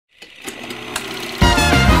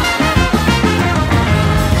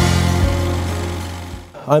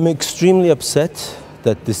I'm extremely upset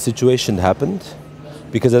that this situation happened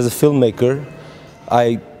because as a filmmaker,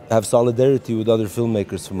 I have solidarity with other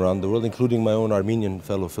filmmakers from around the world, including my own Armenian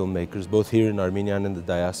fellow filmmakers, both here in Armenia and in the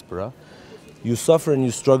diaspora. You suffer and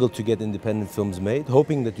you struggle to get independent films made,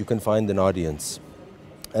 hoping that you can find an audience.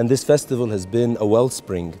 And this festival has been a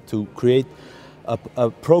wellspring to create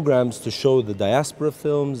programs to show the diaspora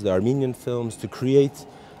films, the Armenian films, to create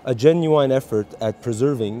a genuine effort at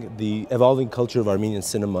preserving the evolving culture of Armenian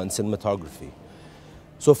cinema and cinematography.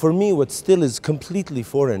 So for me, what still is completely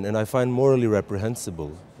foreign and I find morally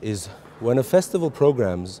reprehensible is when a festival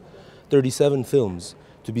programs 37 films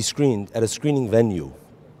to be screened at a screening venue.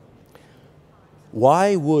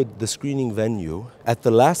 Why would the screening venue, at the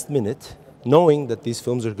last minute, knowing that these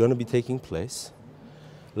films are going to be taking place,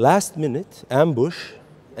 last minute ambush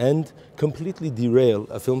and completely derail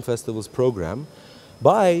a film festival's program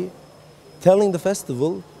by telling the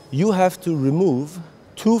festival you have to remove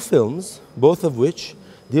 2 films, both of which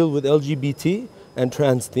deal with LGBT and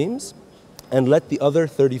trans themes, and let the other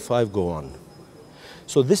 35 go on.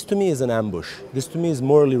 So this to me is an ambush. This to me is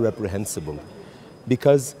morally reprehensible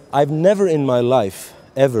because I've never in my life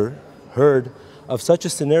ever heard of such a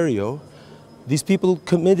scenario. These people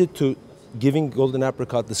committed to giving Golden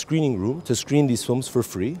Apricot the screening room to screen these films for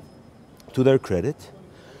free, to their credit.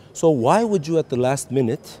 So why would you at the last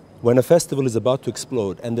minute, when a festival is about to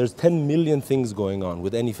explode and there's 10 million things going on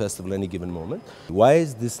with any festival any given moment, why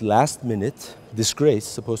is this last minute disgrace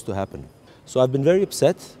supposed to happen? So I've been very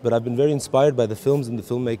upset, but I've been very inspired by the films and the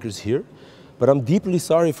filmmakers here. But I'm deeply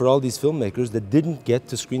sorry for all these filmmakers that didn't get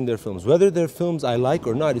to screen their films. Whether they're films I like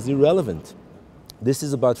or not is irrelevant. This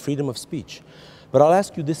is about freedom of speech. But I'll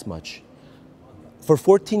ask you this much. For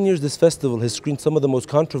 14 years, this festival has screened some of the most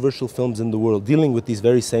controversial films in the world, dealing with these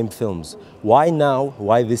very same films. Why now?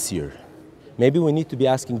 Why this year? Maybe we need to be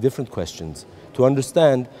asking different questions to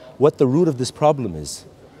understand what the root of this problem is.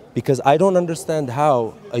 Because I don't understand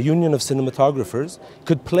how a Union of Cinematographers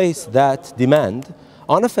could place that demand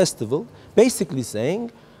on a festival, basically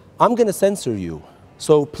saying, I'm going to censor you,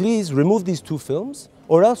 so please remove these 2 films,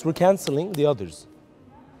 or else we're canceling the others.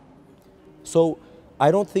 So I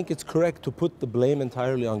don't think it's correct to put the blame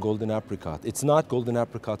entirely on Golden Apricot. It's not Golden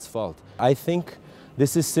Apricot's fault. I think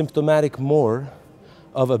this is symptomatic more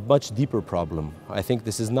of a much deeper problem. I think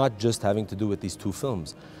this is not just having to do with these 2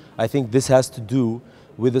 films. I think this has to do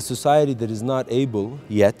with a society that is not able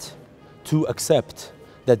yet to accept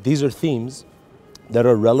that these are themes that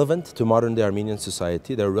are relevant to modern-day Armenian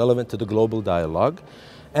society, they're relevant to the global dialogue,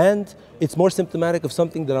 and it's more symptomatic of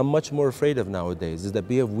something that I'm much more afraid of nowadays, is that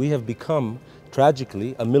we have become,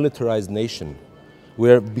 tragically, a militarized nation. We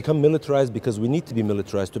have become militarized because we need to be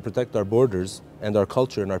militarized to protect our borders and our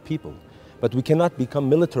culture and our people. But we cannot become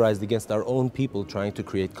militarized against our own people trying to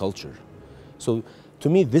create culture. So to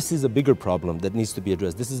me, this is a bigger problem that needs to be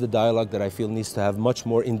addressed. This is the dialogue that I feel needs to have much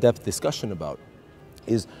more in-depth discussion about,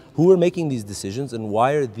 is who are making these decisions and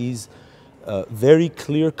why are these very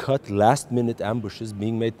clear-cut, last-minute ambushes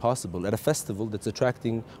being made possible at a festival that's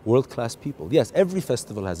attracting world-class people. Yes, every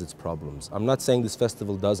festival has its problems. I'm not saying this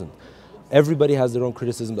festival doesn't. Everybody has their own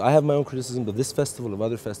criticisms. I have my own criticism of this festival, of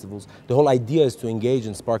other festivals. The whole idea is to engage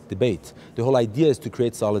and spark debate. The whole idea is to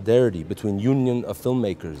create solidarity between Union of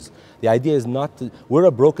filmmakers. The idea is not to, we're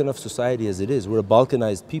a broken enough society as it is. We're a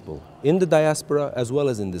Balkanized people in the diaspora as well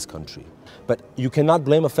as in this country. But you cannot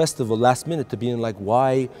blame a festival last minute to being like,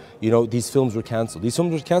 why, these films were canceled. These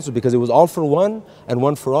films were canceled because it was all for one and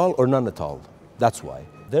one for all or none at all. That's why.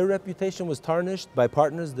 Their reputation was tarnished by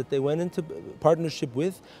partners that they went into partnership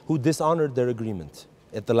with who dishonored their agreement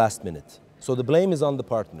at the last minute. So the blame is on the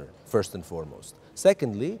partner, first and foremost.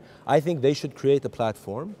 Secondly, I think they should create a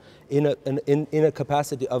platform in a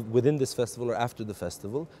capacity of within this festival or after the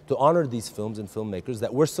festival to honor these films and filmmakers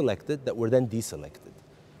that were selected, that were then deselected.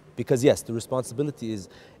 Because yes, the responsibility is,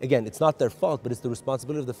 again, it's not their fault, but it's the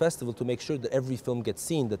responsibility of the festival to make sure that every film gets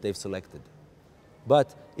seen that they've selected.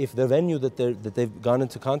 But if the venue that they've gone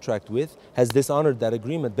into contract with has dishonored that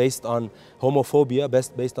agreement based on homophobia,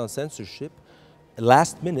 based on censorship,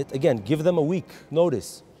 last minute, again, give them a week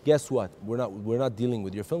notice. Guess what? We're not dealing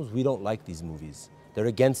with your films. We don't like these movies. They're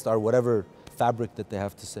against our whatever fabric that they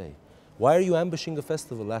have to say. Why are you ambushing a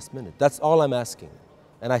festival last minute? That's all I'm asking.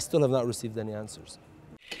 And I still have not received any answers.